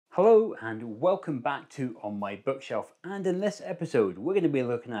Hello and welcome back to On My Bookshelf, and in this episode we're going to be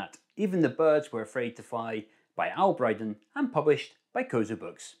looking at Even the Birds Were Afraid to Fly by Brydon and published by Kozu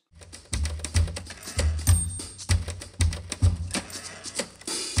Books.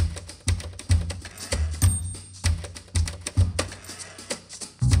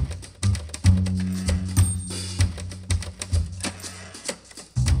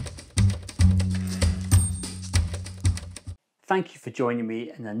 Thank you for joining me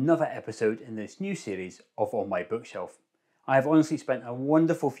in another episode in this new series of On My Bookshelf. I have honestly spent a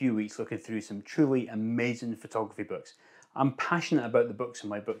wonderful few weeks looking through some truly amazing photography books. I'm passionate about the books on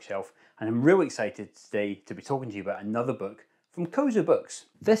my bookshelf, and I'm really excited today to be talking to you about another book from Kozu Books.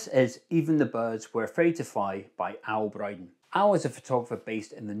 This is Even the Birds Were Afraid to Fly by Brydon. Is a photographer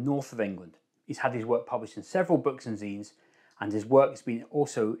based in the north of England. He's had his work published in several books and zines, and his work has been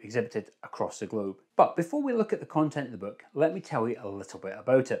also exhibited across the globe. But before we look at the content of the book, let me tell you a little bit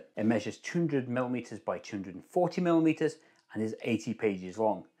about it. It measures 200mm by 240mm and is 80 pages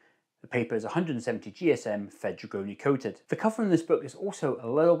long. The paper is 170 GSM Fedrigoni coated. The cover in this book is also a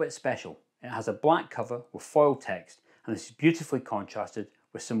little bit special. It has a black cover with foil text, and this is beautifully contrasted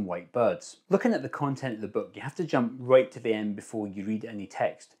with some white birds. Looking at the content of the book, you have to jump right to the end before you read any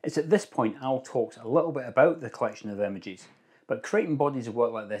text. It's at this point Al talks a little bit about the collection of images. But creating bodies of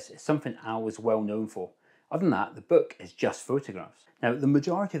work like this is something Al was well known for. Other than that, the book is just photographs. Now, the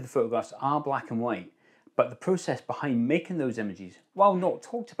majority of the photographs are black and white, but the process behind making those images, while not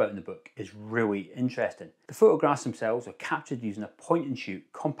talked about in the book, is really interesting. The photographs themselves are captured using a point-and-shoot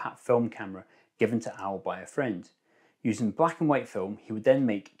compact film camera given to Al by a friend. Using black and white film, he would then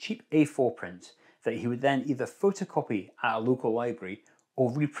make cheap A4 prints that he would then either photocopy at a local library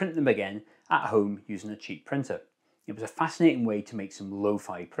or reprint them again at home using a cheap printer. It was a fascinating way to make some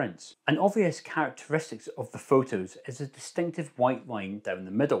lo-fi prints. An obvious characteristic of the photos is a distinctive white line down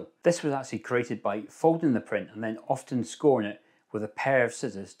the middle. This was actually created by folding the print and then often scoring it with a pair of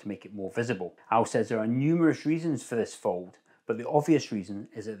scissors to make it more visible. Al says there are numerous reasons for this fold, but the obvious reason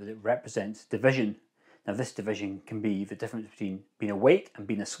is that it represents division. Now, this division can be the difference between being awake and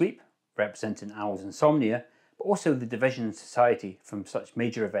being asleep, representing Al's insomnia, but also the division in society from such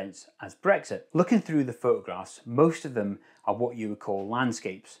major events as Brexit. Looking through the photographs, most of them are what you would call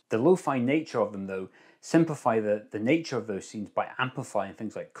landscapes. The lo-fi nature of them, though, simplify the nature of those scenes by amplifying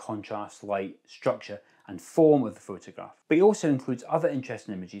things like contrast, light, structure, and form of the photograph. But he also includes other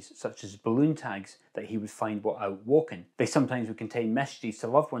interesting images, such as balloon tags that he would find while out walking. They sometimes would contain messages to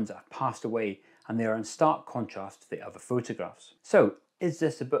loved ones that have passed away, and they are in stark contrast to the other photographs. So, is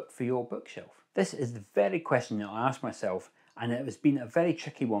this a book for your bookshelf? This is the very question that I asked myself, and it has been a very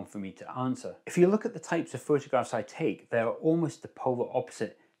tricky one for me to answer. If you look at the types of photographs I take, they are almost the polar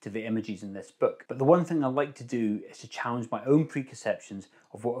opposite to the images in this book. But the one thing I like to do is to challenge my own preconceptions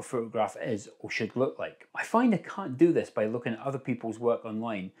of what a photograph is or should look like. I find I can't do this by looking at other people's work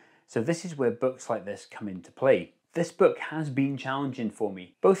online, so this is where books like this come into play. This book has been challenging for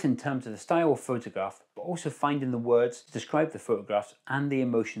me, both in terms of the style of photograph, but also finding the words to describe the photographs and the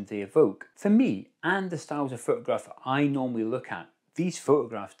emotions they evoke. For me, and the styles of photograph I normally look at, these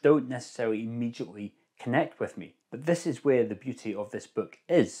photographs don't necessarily immediately connect with me. But this is where the beauty of this book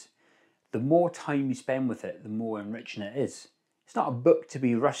is. The more time you spend with it, the more enriching it is. It's not a book to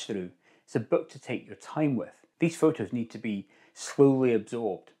be rushed through, it's a book to take your time with. These photos need to be slowly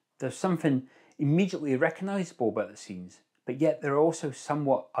absorbed. There's something immediately recognisable about the scenes, but yet they're also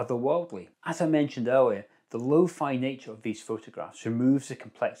somewhat otherworldly. As I mentioned earlier, the lo-fi nature of these photographs removes the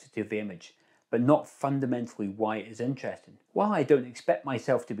complexity of the image, but not fundamentally why it is interesting. While I don't expect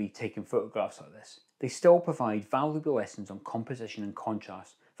myself to be taking photographs like this, they still provide valuable lessons on composition and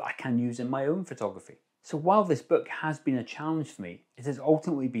contrast that I can use in my own photography. So while this book has been a challenge for me, it has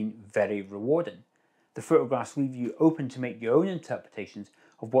ultimately been very rewarding. The photographs leave you open to make your own interpretations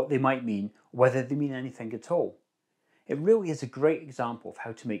of what they might mean, whether they mean anything at all. It really is a great example of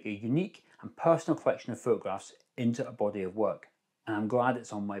how to make a unique and personal collection of photographs into a body of work, and I'm glad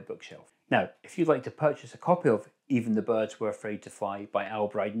it's on my bookshelf. Now, if you'd like to purchase a copy of Even the Birds Were Afraid to Fly by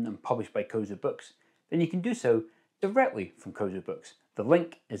Brydon and published by Kozu Books, then you can do so directly from Kozu Books. The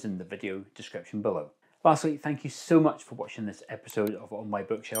link is in the video description below. Lastly, thank you so much for watching this episode of On My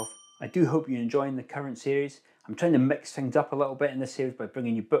Bookshelf. I do hope you're enjoying the current series. I'm trying to mix things up a little bit in this series by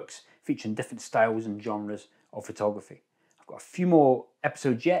bringing you books featuring different styles and genres of photography. I've got a few more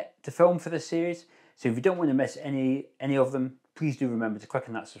episodes yet to film for this series, so if you don't want to miss any of them, please do remember to click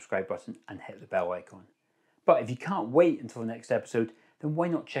on that subscribe button and hit the bell icon. But if you can't wait until the next episode, then why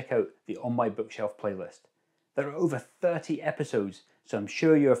not check out the On My Bookshelf playlist? There are over 30 episodes, so I'm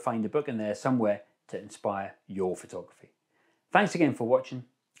sure you'll find a book in there somewhere to inspire your photography. Thanks again for watching,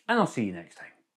 and I'll see you next time.